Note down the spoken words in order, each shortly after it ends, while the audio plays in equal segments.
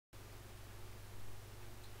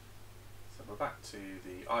back to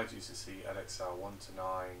the iGCSE Edexcel 1 to 9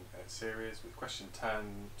 series with question 10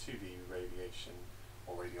 to the radiation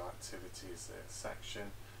or radioactivity is the section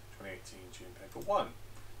 2018 June paper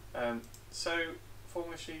 1. So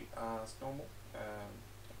formula sheet as normal.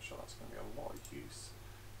 I'm sure that's going to be a lot of use.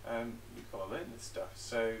 You've got to learn this stuff.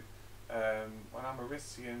 So when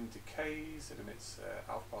americium decays, it emits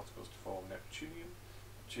alpha particles to form neptunium.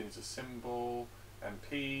 Neptunium is a symbol.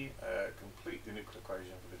 MP, complete the nuclear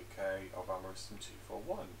equation for the decay of americium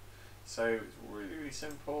 241. So it's really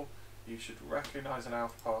simple. You should recognise an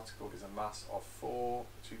alpha particle is a mass of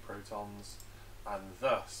 2 protons, and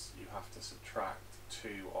thus you have to subtract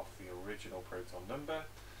 2 off the original proton number.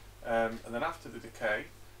 And then after the decay,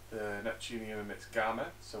 the neptunium emits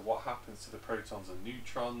gamma. So what happens to the protons and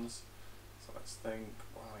neutrons? So let's think,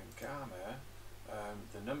 well, in gamma,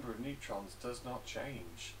 the number of neutrons does not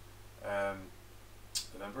change.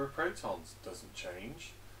 The number of protons doesn't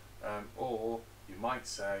change, or you might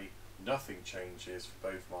say nothing changes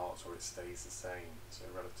for both marks or it stays the same, so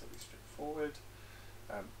relatively straightforward.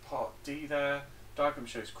 Part D there, diagram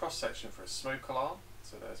shows cross section for a smoke alarm,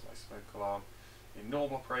 so there's my smoke alarm. In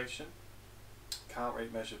normal operation, count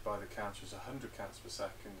rate measured by the counter is 100 counts per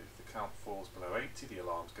second. If the count falls below 80, the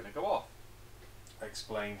alarm is going to go off. I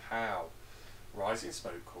explain how rising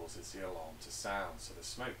smoke causes the alarm to sound, so the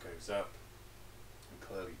smoke goes up and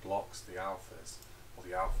clearly blocks the alphas, or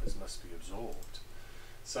the alphas must be absorbed.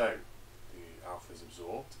 So the alpha is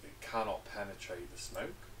absorbed, it cannot penetrate the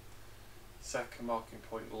smoke. Second marking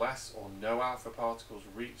point, less or no alpha particles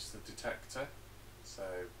reach the detector, so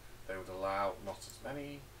they would allow not as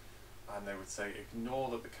many, and they would say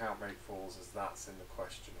ignore that the count rate falls as that's in the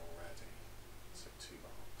question already, so 2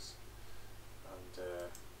 marks. And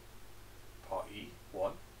part E,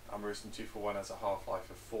 1. Americium 241 has a half-life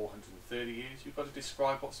of 430 years. You've got to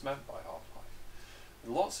describe what's meant by half-life.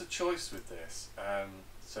 Lots of choice with this,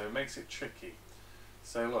 so it makes it tricky.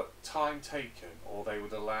 So look, time taken, or they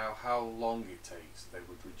would allow how long it takes. They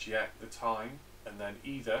would reject the time, and then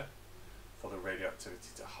either for the radioactivity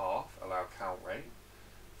to half, allow count rate.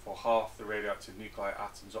 For half the radioactive nuclei,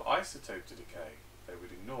 atoms or isotope to decay, they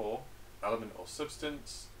would ignore element or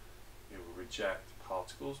substance. It would reject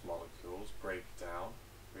particles, molecules, breakdown,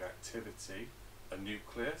 reactivity, a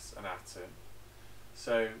nucleus, an atom,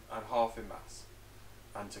 so, and half in mass,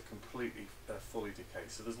 and to completely fully decay.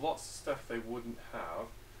 So there's lots of stuff they wouldn't have.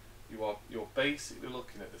 You're basically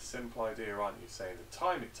looking at the simple idea, aren't you, saying the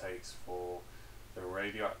time it takes for the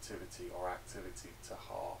radioactivity or activity to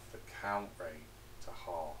half, the count rate to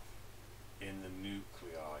half in the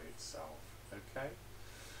nuclei itself. Okay?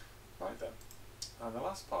 Right then. And the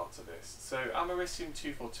last part to this. So americium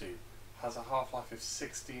 242 has a half-life of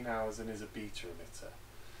 16 hours and is a beta emitter.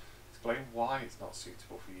 Explain why it's not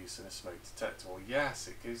suitable for use in a smoke detector. Well, yes,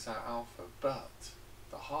 it gives out alpha, but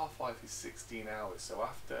the half-life is 16 hours, so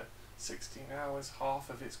after 16 hours,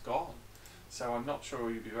 half of it's gone. So I'm not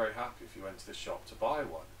sure you'd be very happy if you went to the shop to buy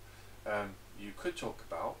one. You could talk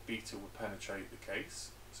about beta would penetrate the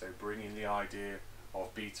case, so bring in the idea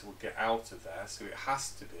of beta would get out of there, so it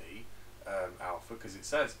has to be alpha, because it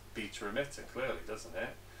says beta emitter clearly, doesn't it?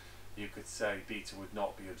 You could say beta would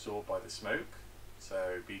not be absorbed by the smoke,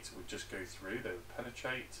 so beta would just go through, they would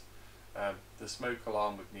penetrate. The smoke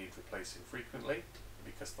alarm would need replacing frequently,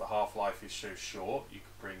 because the half-life is so short. You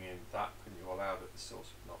could bring in that when you allow that the source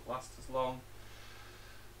would not last as long.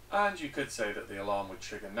 And you could say that the alarm would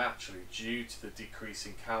trigger naturally due to the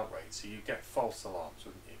decreasing count rate, so you get false alarms,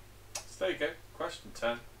 wouldn't you? So there you go, question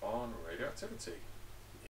 10 on radioactivity.